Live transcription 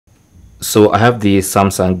So I have the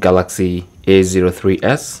Samsung Galaxy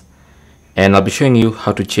A03s, and I'll be showing you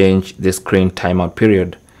how to change the screen timeout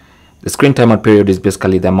period. The screen timeout period is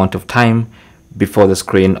basically the amount of time before the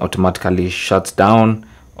screen automatically shuts down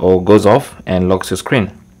or goes off and locks your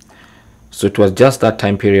screen. So to adjust that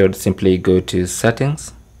time period, simply go to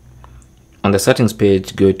Settings. On the Settings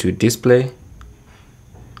page, go to Display.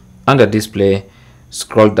 Under Display,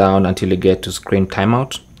 scroll down until you get to Screen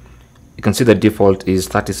Timeout. You can see the default is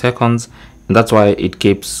 30 seconds, and that's why it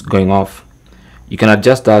keeps going off. You can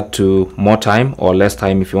adjust that to more time or less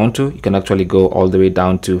time if you want to. You can actually go all the way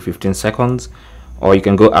down to 15 seconds, or you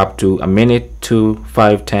can go up to a minute, 2,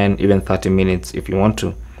 5, 10, even 30 minutes if you want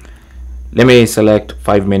to. Let me select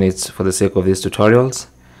 5 minutes for the sake of these tutorials.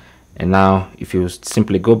 And now if you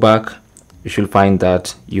simply go back, you should find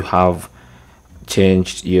that you have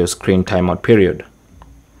changed your screen timeout period.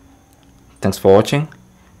 Thanks for watching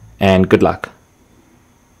and good luck.